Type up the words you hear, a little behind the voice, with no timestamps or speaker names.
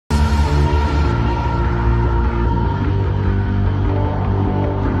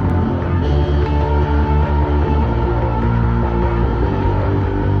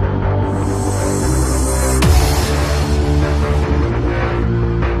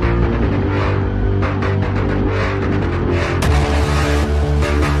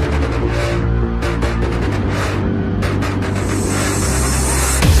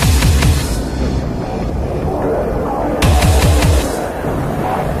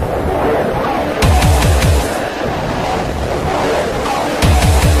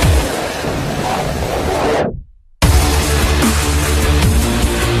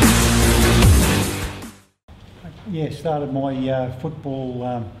started my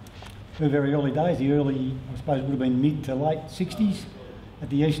football very early days, I suppose it would have been mid to late 60s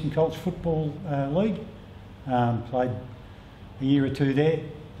at the Eastern Colts Football League. Played a year or two there,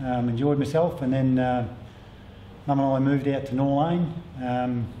 enjoyed myself, and then Mum and I moved out to Norlane,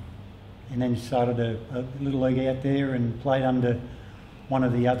 and then started a little league out there and played under one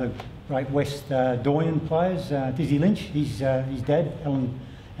of the other great West Doyen players, Dizzy Lynch, his dad, Alan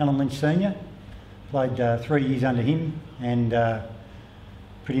Lynch Senior. Played 3 years under him and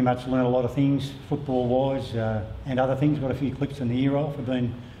pretty much learned a lot of things, football-wise and other things. Got a few clicks in the ear off. I've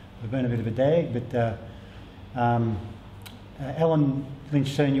been a bit of a dag, but Alan Lynch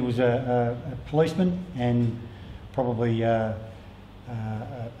Senior was a policeman and probably a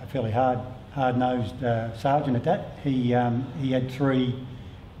fairly hard-nosed sergeant at that. He had 3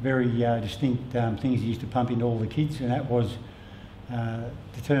 very distinct things he used to pump into all the kids, and that was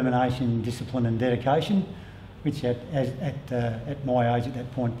determination, discipline and dedication, which at my age at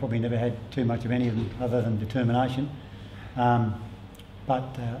that point probably never had too much of any of them other than determination.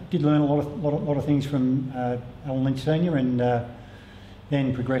 But did learn a lot of things from Alan Lynch Senior, and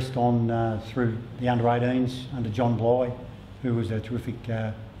then progressed on through the under-18s under John Bly, who was a terrific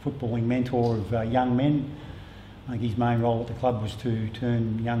footballing mentor of young men. I think his main role at the club was to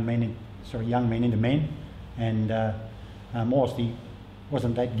turn young men into men, and whilst he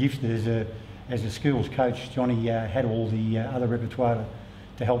wasn't that gifted as a skills coach, Johnny had all the other repertoire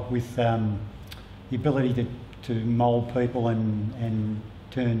to help with the ability to mould people and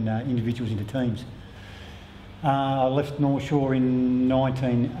turn individuals into teams. I left North Shore in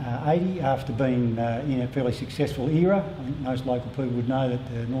 1980 after being in a fairly successful era. I think most local people would know that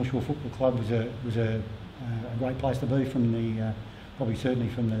the North Shore Football Club was a great place to be from the probably certainly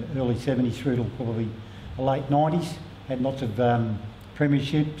from the early 70s through to probably the late 90s. Had lots of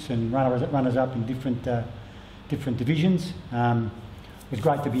premierships and runners up in different divisions. It was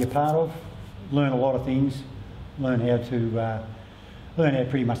great to be a part of. Learn a lot of things. Learn how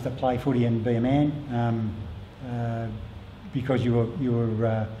pretty much to play footy and be a man, because you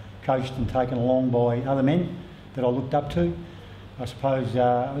were coached and taken along by other men that I looked up to. I suppose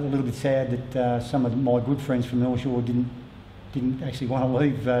I was a little bit sad that some of my good friends from North Shore didn't actually want to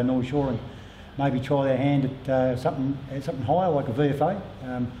leave North Shore and maybe try their hand at something higher like a VFA.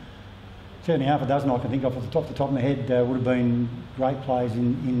 Certainly half a dozen I can think of off the top of my head would have been great players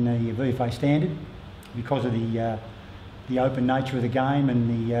in the VFA standard because of the open nature of the game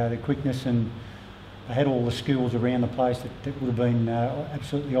and the quickness, and they had all the skills around the place that would have been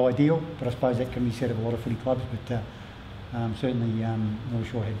absolutely ideal. But I suppose that can be said of a lot of footy clubs, but certainly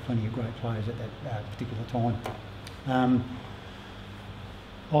North Shore had plenty of great players at that particular time.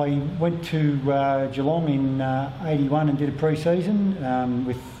 I went to Geelong in 81 and did a pre-season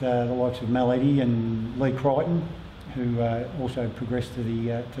with the likes of Mal Eddy and Lee Crichton, who also progressed to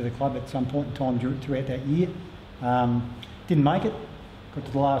the club at some point in time throughout that year. Didn't make it, got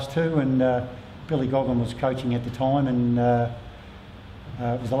to the last 2, and Billy Goggin was coaching at the time, and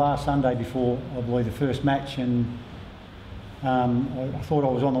it was the last Sunday before, I believe, the first match, and I thought I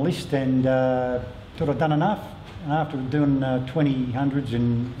was on the list and thought I'd done enough. And after doing 20 hundreds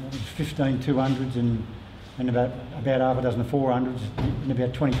and 15 200s and about half a dozen of 400s in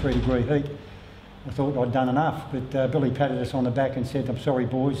about 23-degree heat, I thought I'd done enough. But Billy patted us on the back and said, "I'm sorry,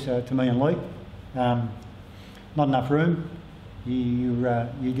 boys," to me and Lee. Not enough room. You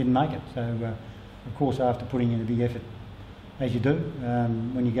didn't make it. So, of course, after putting in a big effort, as you do,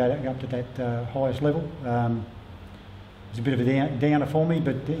 when you go up to that highest level, it was a bit of a downer for me,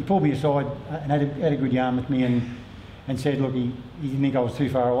 but he pulled me aside and had a good yarn with me and said, look, he didn't think I was too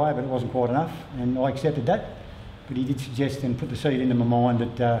far away, but it wasn't quite enough, and I accepted that. But he did suggest and put the seed into my mind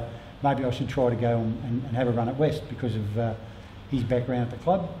that maybe I should try to go and have a run at West because of his background at the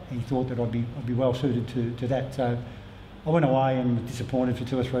club. He thought that I'd be well suited to that. So I went away and was disappointed for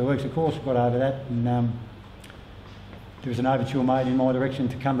 2 or 3 weeks. Of course, got over that, and there was an overture made in my direction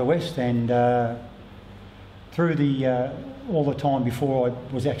to come to West, and through all the time before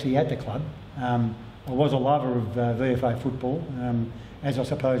I was actually at the club, I was a lover of VFA football, as I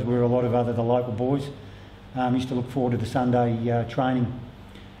suppose were a lot of the local boys. Used to look forward to the Sunday training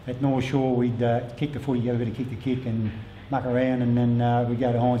at North Shore. We'd kick the footy, get a bit of kick the kick and muck around, and then we'd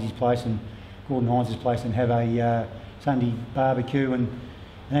go to Heinz's place and Gordon Heinz's place and have a Sunday barbecue, and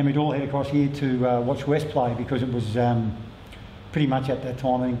then we'd all head across here to watch West play, because it was pretty much at that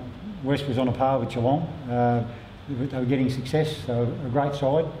time I think West was on a par with Geelong. They were getting success, so a great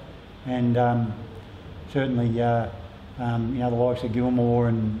side, and certainly the likes of Gilmore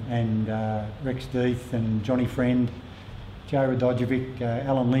and Rex Death and Johnny Friend, Joe Radojevic,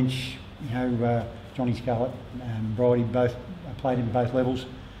 Alan Lynch, Johnny Scarlett, Bridie, both played in both levels.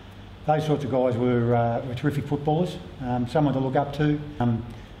 Those sorts of guys were terrific footballers, someone to look up to.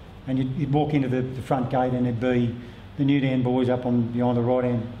 And you'd walk into the front gate and there'd be the Newdown boys up on behind the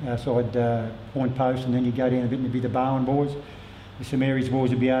right-hand side point post, and then you'd go down a bit and there'd be the Barwon boys. The St Mary's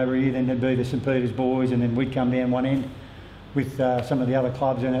boys would be over here, then there'd be the St Peter's boys, and then we'd come down one end with some of the other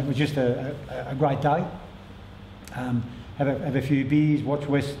clubs, and it was just a great day. Have a few beers, watch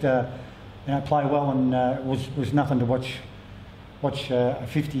West play well, and it was nothing to watch a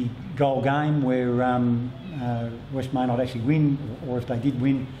 50-goal game where West may not actually win, or if they did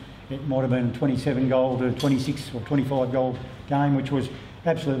win, it might have been a 27-goal to 26 or 25-goal game, which was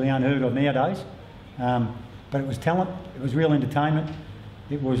absolutely unheard of nowadays. But it was talent, it was real entertainment.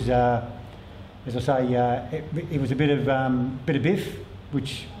 It was, as I say, it was a bit of biff,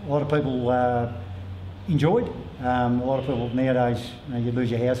 which a lot of people enjoyed. A lot of people nowadays, you lose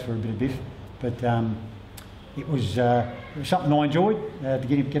your house for a bit of biff, but it was something I enjoyed to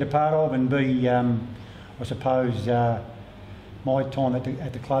get a part of, and be, I suppose, my time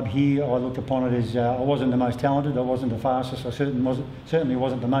at the club here, I looked upon it as I wasn't the most talented, I wasn't the fastest, I certainly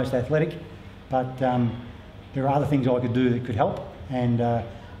wasn't the most athletic, but there are other things I could do that could help, and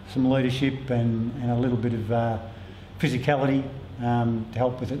some leadership and a little bit of physicality to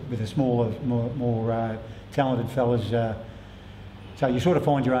help with the smaller, more talented fellas. So you sort of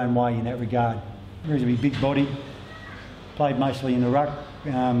find your own way in that regard. Reasonably big body, played mostly in the ruck,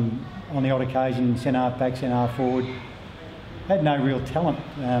 on the odd occasion centre half back, centre half forward. Had no real talent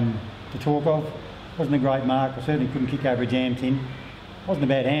to talk of. Wasn't a great mark. I certainly couldn't kick over a jam tin. Wasn't a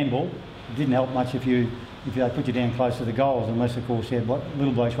bad handball. It didn't help much if they put you down close to the goals, unless of course you had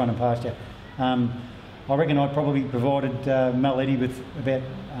little blokes running past you. I reckon I probably provided Mel Eddy with about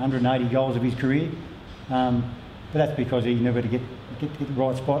 180 goals of his career, but that's because he knew where to get the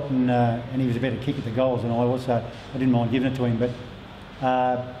right spot, and he was a better kick at the goals than I was, so I didn't mind giving it to him. But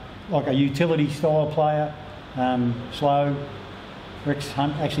like a utility style player, slow. Rex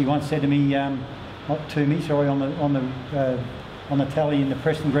Hunt actually once said to me, not to me, sorry, on the tally in the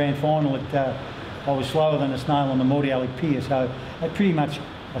Preston grand final, that I was slower than a snail on the Mordialloc pier, so that pretty much,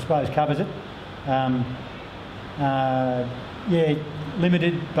 I suppose, covers it. Yeah,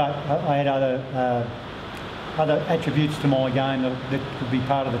 limited, but I had other attributes to my game that could be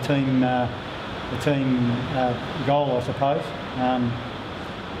part of the team goal, I suppose.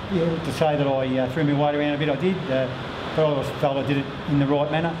 Yeah, to say that I threw my weight around a bit, I did, but I always felt I did it in the right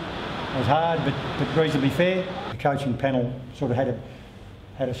manner. It was hard, but reasonably fair. The coaching panel sort of had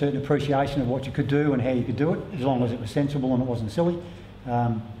a certain appreciation of what you could do and how you could do it, as long as it was sensible and it wasn't silly.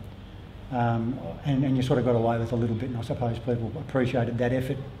 And you sort of got away with a little bit, and I suppose people appreciated that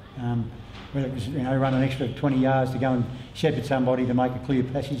effort. Whether it was run an extra 20 yards to go and shepherd somebody to make a clear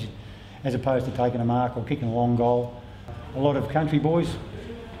passage, as opposed to taking a mark or kicking a long goal. A lot of country boys,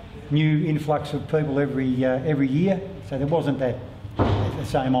 new influx of people every year, so there wasn't the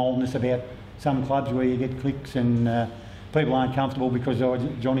same oldness about some clubs where you get clicks and people aren't comfortable because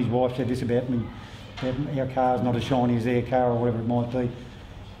Johnny's wife said this about me, that our car's not as shiny as their car or whatever it might be.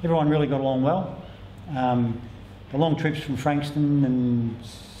 Everyone really got along well. The long trips from Frankston and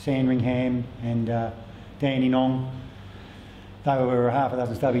Sandringham and Dandenong, they were half a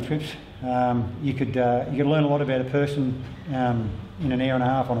dozen stubby trips. You could learn a lot about a person in an hour and a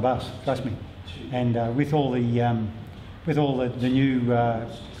half on a bus, trust me. And with all the new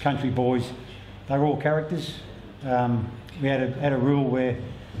country boys, they were all characters. We had a rule where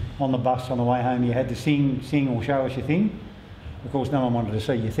on the bus on the way home you had to sing or show us your thing. Of course, no one wanted to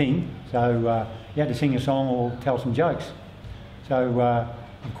see your thing, so you had to sing a song or tell some jokes. So,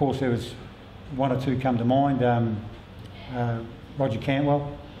 of course, there was one or two come to mind. Roger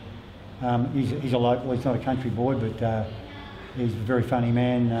Cantwell, he's a local, he's not a country boy, but he's a very funny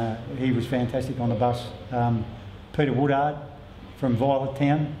man. He was fantastic on the bus. Peter Woodard from Violet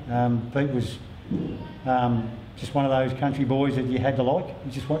Town. Pete was just one of those country boys that you had to like.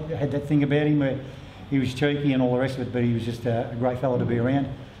 He just had that thing about him where he was cheeky and all the rest of it, but he was just a great fellow to be around.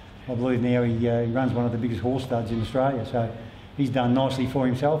 I believe now he runs one of the biggest horse studs in Australia, so he's done nicely for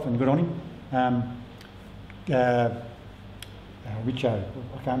himself and good on him. Richo,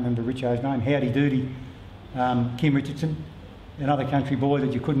 I can't remember Richo's name, Howdy Doody, Kim Richardson, another country boy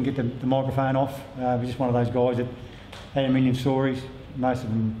that you couldn't get the microphone off. He was just one of those guys that had a million stories. Most of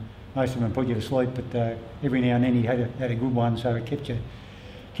them put you to sleep, but every now and then he had a good one, so it kept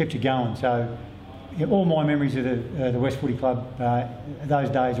you going. So yeah, all my memories of the West Footy Club, those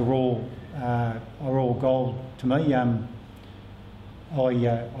days are all gold to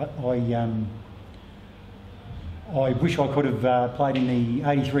I wish I could have played in the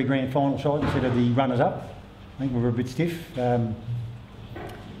 '83 grand final side instead of the runners-up. I think we were a bit stiff. I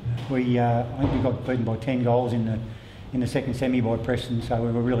think we got beaten by 10 goals in the second semi by Preston, so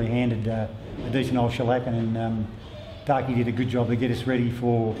we were really handed a decent old shellacking, and Darky did a good job to get us ready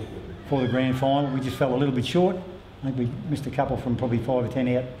for the grand final. We just fell a little bit short. I think we missed a couple from probably 5 or 10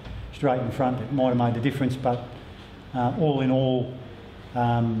 out straight in front. It might have made the difference, but all in all,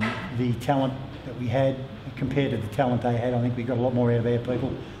 the talent that we had compared to the talent they had, I think we got a lot more out of our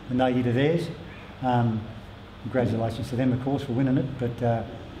people than they did of theirs. Congratulations to them, of course, for winning it. But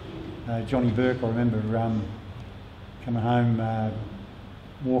Johnny Burke, I remember coming home,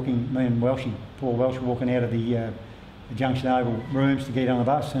 walking, me and Welshie, Paul Welsh, walking out of the Junction Oval rooms to get on the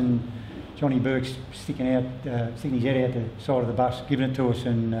bus, and Johnny Burke's sticking his head out the side of the bus, giving it to us,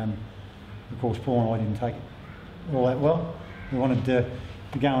 and of course Paul and I didn't take it all that well. We wanted to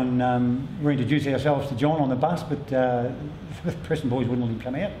go and reintroduce ourselves to John on the bus, but the Preston boys wouldn't let him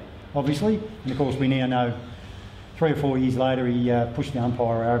come out, obviously. And of course we now know 3 or 4 years later he pushed the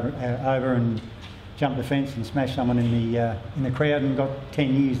umpire over and jumped the fence and smashed someone in the crowd and got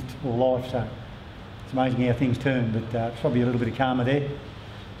 10 years or life. So it's amazing how things turn, but it's probably a little bit of karma there.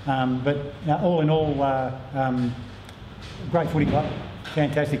 But all in all, great footy club,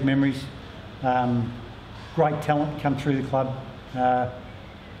 fantastic memories, great talent come through the club.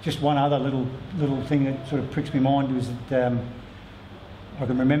 Just one other little thing that sort of pricks my mind was that I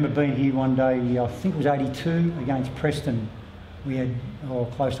can remember being here one day, I think it was '82, against Preston. We had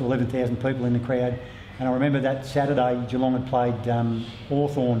close to 11,000 people in the crowd, and I remember that Saturday Geelong had played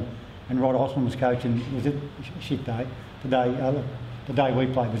Hawthorn, and Rod Osman was coaching. Was it a shit day? The day we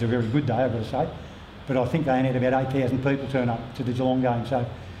played was a very good day, I've got to say, but I think they only had about 8,000 people turn up to the Geelong game, so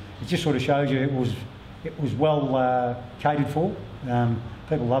it just sort of shows you it was well catered for.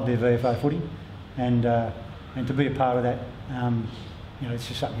 People love their VFA footy, and to be a part of that, it's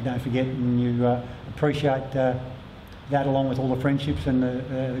just something you don't forget, and you appreciate that, along with all the friendships and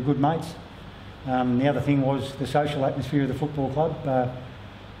the good mates. The other thing was the social atmosphere of the football club.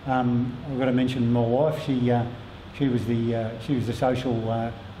 I've got to mention my wife. She was the social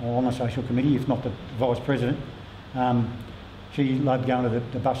on the social committee, if not the vice president. She loved going to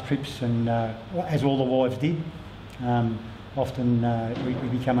the bus trips, and as all the wives did. Often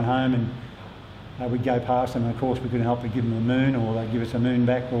we'd be coming home and we'd go past them, and of course we couldn't help but give them a moon, or they'd give us a moon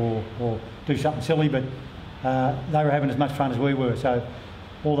back, or do something silly, but they were having as much fun as we were. So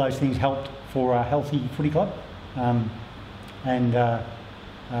all those things helped for a healthy footy club. The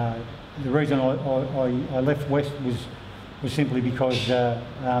reason I left West was simply because the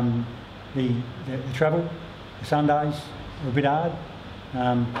travel, the Sundays were a bit hard,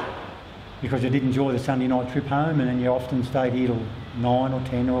 because I did enjoy the Sunday night trip home, and then you often stayed here till 9 or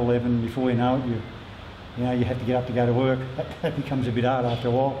 10 or 11. Before you know it, you have to get up to go to work. That becomes a bit hard after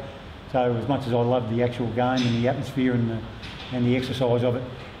a while. So as much as I loved the actual game and the atmosphere and the exercise of it,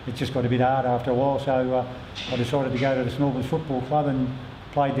 it just got a bit hard after a while. So I decided to go to the Smallbridge Football Club and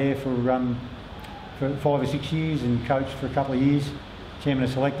played there for 5 or 6 years, and coached for a couple of years, chairman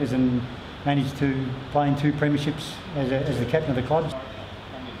of selectors, and managed to play in 2 premierships as the captain of the club.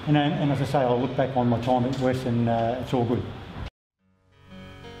 And as I say, I'll look back on my time at West, and it's all good.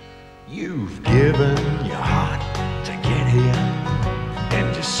 You've given your heart to get here,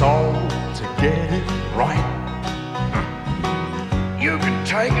 and your soul to get it right. You can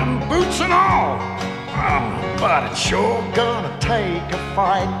take 'em boots and all, but it's sure gonna take a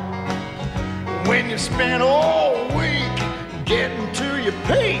fight. When you spend all week getting to your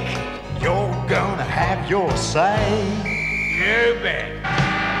peak, you're gonna have your say. You bet.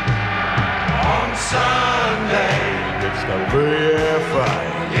 On Sunday, it's the VFA.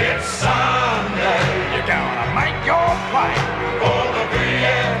 It's Sunday, you're gonna make your play for the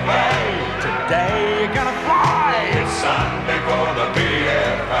VFA. Today you're gonna fly. It's Sunday for the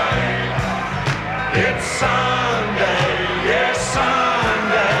VFA. It's Sunday.